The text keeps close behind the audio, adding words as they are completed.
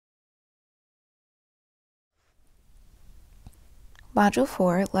Module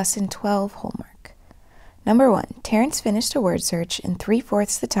 4, Lesson 12, Homework. Number 1. Terrence finished a word search in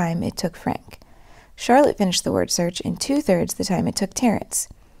 3/4 the time it took Frank. Charlotte finished the word search in 2/3 the time it took Terrence.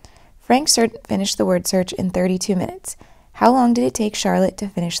 Frank finished the word search in 32 minutes. How long did it take Charlotte to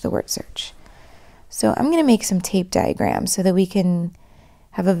finish the word search? So I'm going to make some tape diagrams so that we can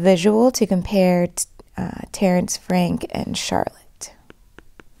have a visual to compare Terrence, Frank, and Charlotte.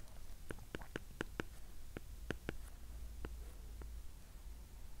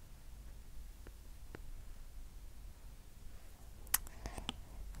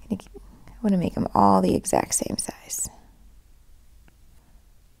 I want to make them all the exact same size.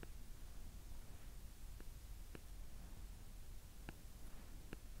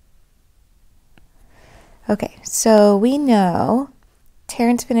 Okay, so we know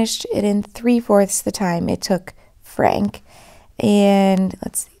Terrence finished it in 3/4 the time it took Frank. And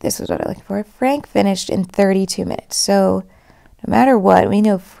let's see, this is what I'm looking for. Frank finished in 32 minutes. So no matter what, we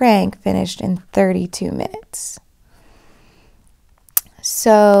know Frank finished in 32 minutes.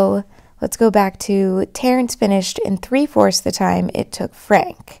 So let's go back to Terrence finished in 3/4 the time it took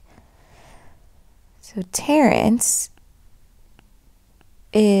Frank. So Terrence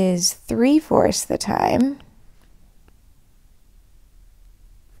is 3/4 the time.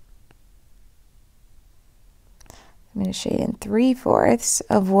 I'm going to shade in 3/4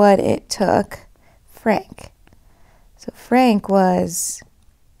 of what it took Frank. So Frank was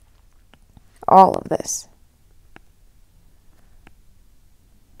all of this.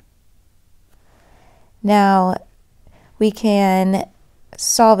 Now, we can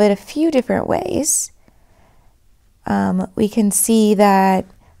solve it a few different ways. We can see that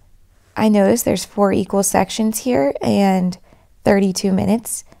I notice there's 4 equal sections here and 32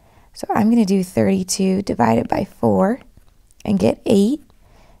 minutes. So I'm going to do 32 divided by 4 and get 8.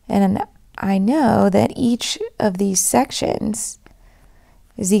 And I know that each of these sections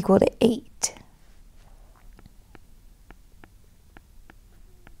is equal to 8.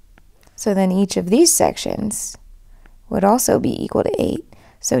 So then each of these sections would also be equal to 8.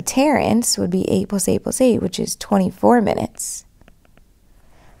 So Terrence would be 8 plus 8 plus 8, which is 24 minutes.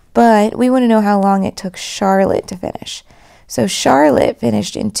 But we want to know how long it took Charlotte to finish. So Charlotte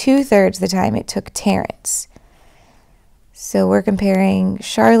finished in 2/3 the time it took Terrence. So we're comparing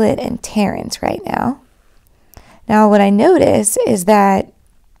Charlotte and Terrence right now. Now what I notice is that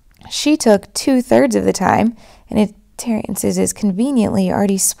she took 2/3 of the time, and Terrence's is conveniently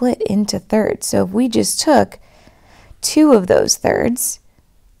already split into thirds. So if we just took 2 of those thirds,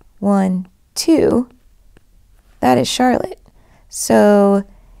 1, 2, that is Charlotte. So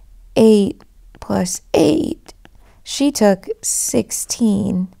 8 plus 8, she took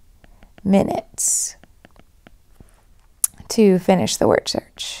 16 minutes to finish the word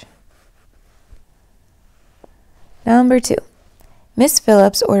search. Number 2, Miss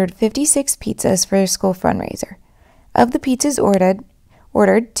Phillips ordered 56 pizzas for her school fundraiser. Of the pizzas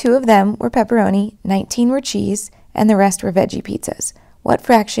ordered, 2 of them were pepperoni, 19 were cheese, and the rest were veggie pizzas. What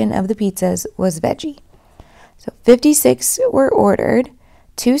fraction of the pizzas was veggie? So 56 were ordered,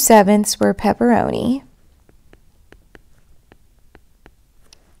 2/7 were pepperoni,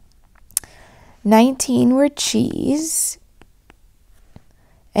 19 were cheese,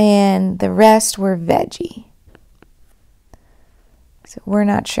 and the rest were veggie. So we're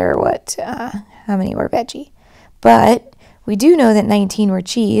not sure how many were veggie. But we do know that 19 were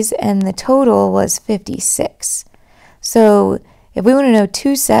cheese, and the total was 56. So if we want to know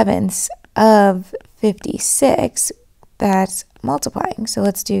 2/7 of 56, that's multiplying. So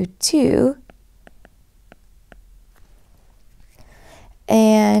let's do 2.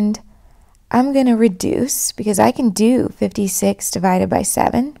 And I'm going to reduce, because I can do 56 divided by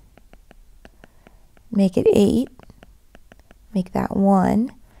 7. Make it 8. Make that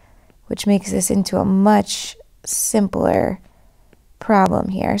 1, which makes this into a much simpler problem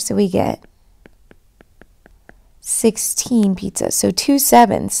here. So we get 16 pizzas. So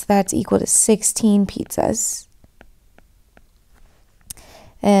 2/7, that's equal to 16 pizzas.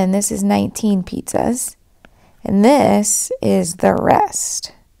 And this is 19 pizzas. And this is the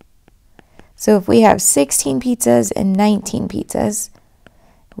rest. So if we have 16 pizzas and 19 pizzas,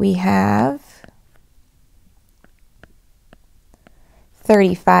 we have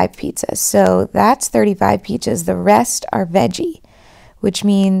 35 pizzas. So that's 35 pizzas. The rest are veggie, which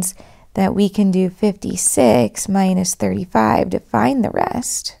means that we can do 56 minus 35 to find the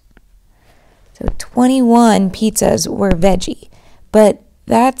rest. So 21 pizzas were veggie. But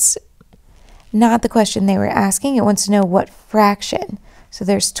that's not the question they were asking. It wants to know what fraction. So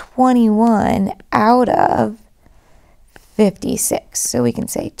there's 21 out of 56. So we can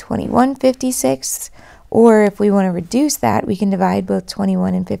say 21/56 Or if we want to reduce that, we can divide both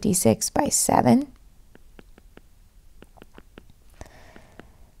 21 and 56 by 7,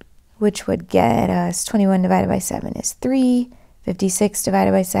 which would get us 21 divided by 7 is 3, 56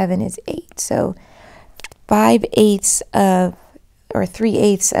 divided by 7 is 8. So 5/8 of, or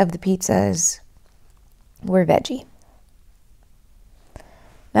 3/8 of the pizzas were veggie.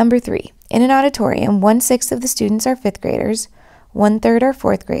 Number 3, in an auditorium, 1/6 of the students are 5th graders, 1/3 are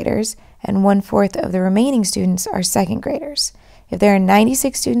 4th graders, and 1/4 of the remaining students are 2nd graders. If there are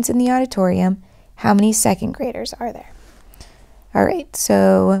 96 students in the auditorium, how many 2nd graders are there? All right,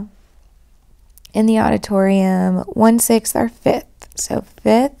 so in the auditorium, 1/6 are 5th. So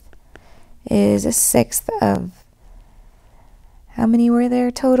 5th is 1/6 of, how many were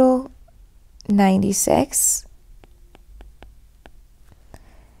there total? 96.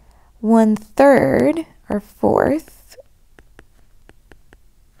 1/3 are 4th.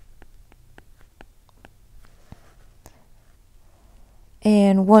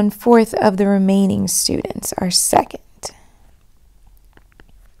 And 1/4 of the remaining students are 2nd.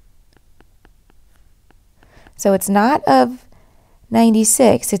 So it's not of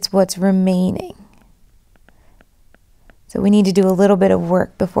 96, it's what's remaining. So we need to do a little bit of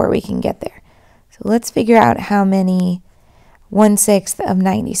work before we can get there. So let's figure out how many 1/6 of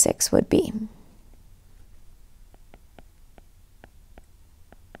 96 would be.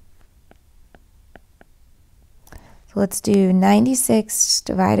 So let's do 96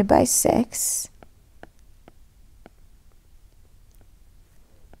 divided by 6.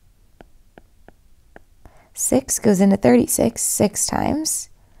 Six goes into 36 6 times.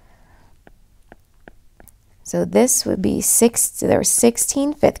 So this would be 6. So there were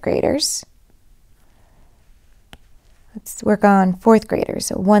 16 5th graders. Let's work on 4th graders.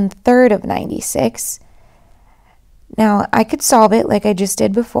 So 1/3 of 96. Now I could solve it like I just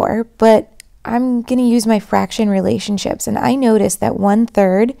did before, but I'm going to use my fraction relationships, and I noticed that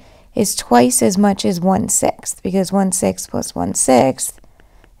 1/3 is twice as much as 1/6, because 1/6 plus 1/6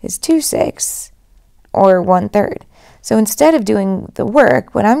 is 2/6, or 1/3. So instead of doing the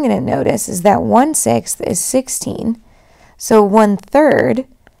work, what I'm going to notice is that 1/6 is 16, so 1/3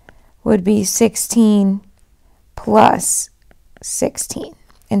 would be 16 plus 16,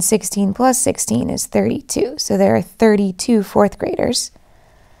 and 16 plus 16 is 32. So there are 32 4th graders.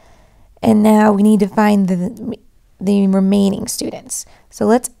 And now we need to find the remaining students. So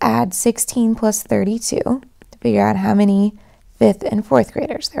let's add 16 plus 32 to figure out how many 5th and 4th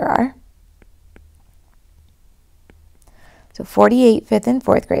graders there are. So 48 5th and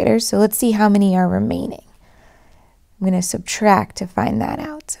 4th graders. So let's see how many are remaining. I'm going to subtract to find that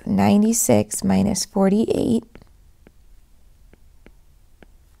out. So 96 minus 48.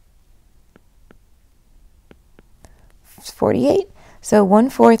 It's 48. So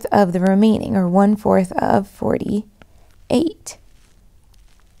 1/4 of the remaining, or 1/4 of 48.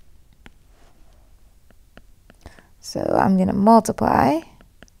 So I'm going to multiply.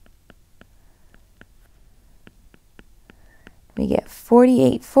 We get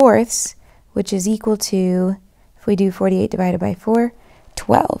 48/4, which is equal to, if we do 48 divided by 4,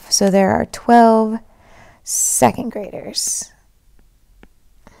 12. So there are 12 2nd graders.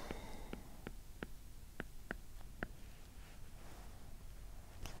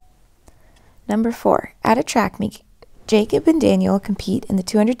 Number 4, at a track meet, Jacob and Daniel compete in the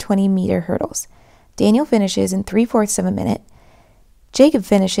 220-meter hurdles. Daniel finishes in 3/4 of a minute. Jacob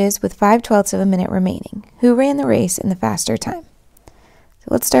finishes with 5/12 of a minute remaining. Who ran the race in the faster time? So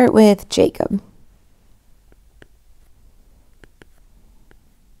let's start with Jacob.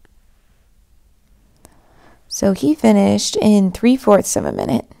 So he finished in 3/4 of a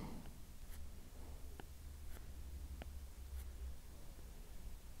minute.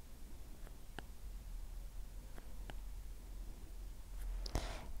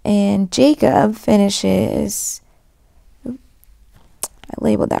 And Jacob finishes, I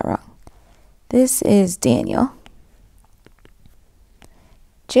labeled that wrong. This is Daniel.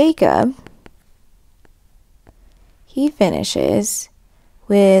 Jacob, he finishes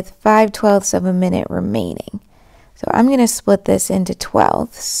with 5/12 of a minute remaining. So I'm going to split this into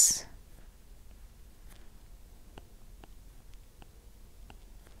 12ths.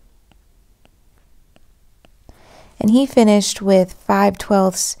 And he finished with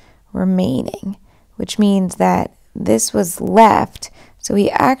 5/12 remaining, which means that this was left. So he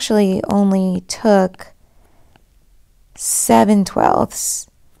actually only took 7/12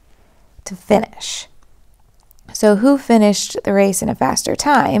 to finish. So who finished the race in a faster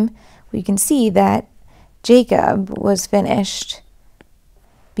time? We can see that Jacob was finished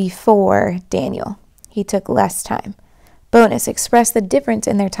before Daniel. He took less time. Bonus, express the difference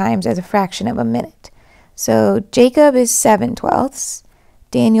in their times as a fraction of a minute. So Jacob is 7/12.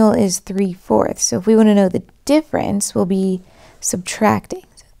 Daniel is 3/4. So if we want to know the difference, we'll be subtracting.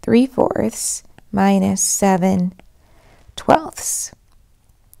 So 3/4 minus 7/12.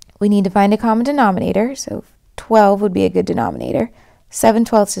 We need to find a common denominator. So 12 would be a good denominator.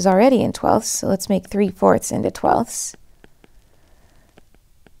 7/12 is already in twelfths, so let's make 3/4 into twelfths.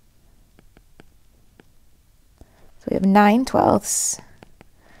 So we have 9/12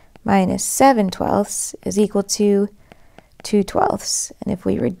 minus 7/12 is equal to 2/12. And if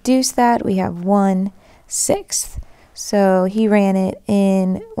we reduce that, we have 1/6. So he ran it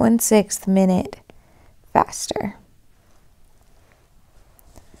in 1/6 minute faster.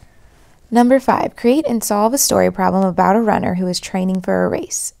 Number 5, create and solve a story problem about a runner who is training for a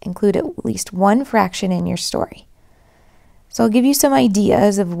race. Include at least one fraction in your story. So I'll give you some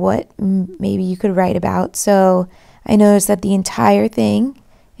ideas of what maybe you could write about. So I noticed that the entire thing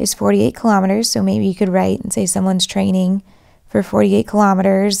is 48 kilometers. So maybe you could write and say someone's training for 48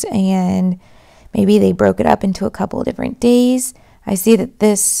 kilometers and maybe they broke it up into a couple of different days. I see that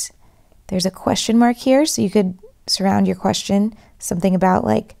there's a question mark here. So you could surround your question something about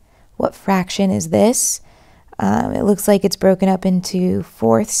like, what fraction is this? It looks like it's broken up into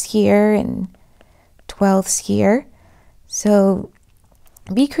fourths here and twelfths here. So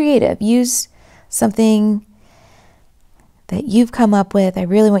be creative. Use something that you've come up with. I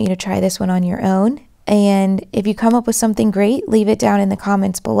really want you to try this one on your own. And if you come up with something great, leave it down in the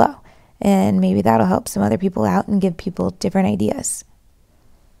comments below. And maybe that'll help some other people out and give people different ideas.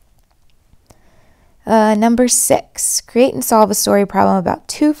 Number 6, create and solve a story problem about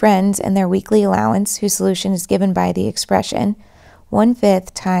 2 friends and their weekly allowance whose solution is given by the expression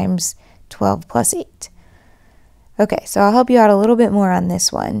 1/5 times 12 plus 8. Okay, so I'll help you out a little bit more on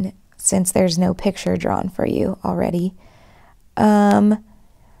this one since there's no picture drawn for you already.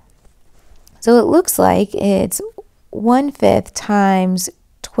 So it looks like it's 1/5 times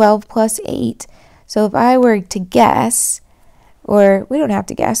 12 plus 8. So if I were to guess, or we don't have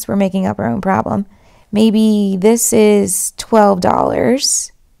to guess, we're making up our own problem. Maybe this is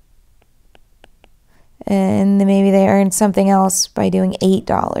 $12, and then maybe they earned something else by doing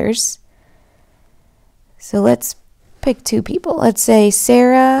 $8. So let's pick 2 people. Let's say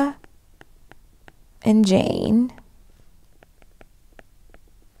Sarah and Jane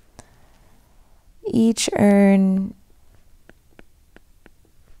each earn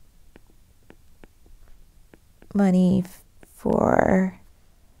money for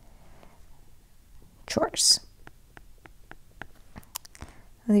chores.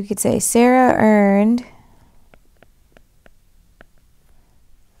 You could say Sarah earned,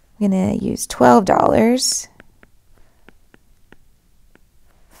 I'm going to use $12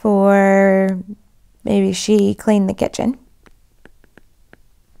 for maybe she cleaned the kitchen.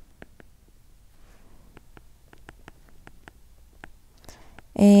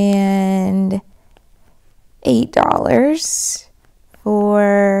 And $8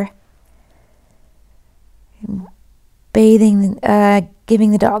 for bathing,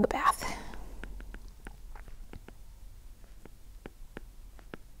 giving the dog a bath.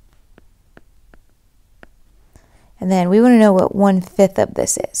 And then we want to know what 1/5 of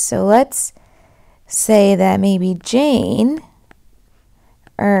this is. So let's say that maybe Jane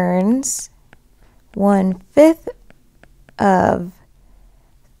earns 1/5 of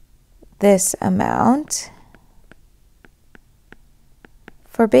this amount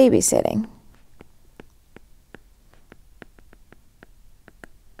for babysitting.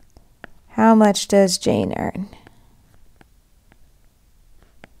 How much does Jane earn?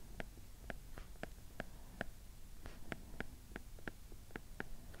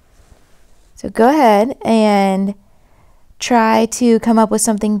 So go ahead and try to come up with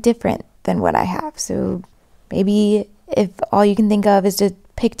something different than what I have. So maybe if all you can think of is to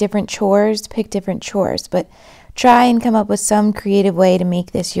pick different chores, but try and come up with some creative way to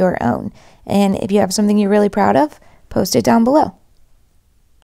make this your own. And if you have something you're really proud of, post it down below.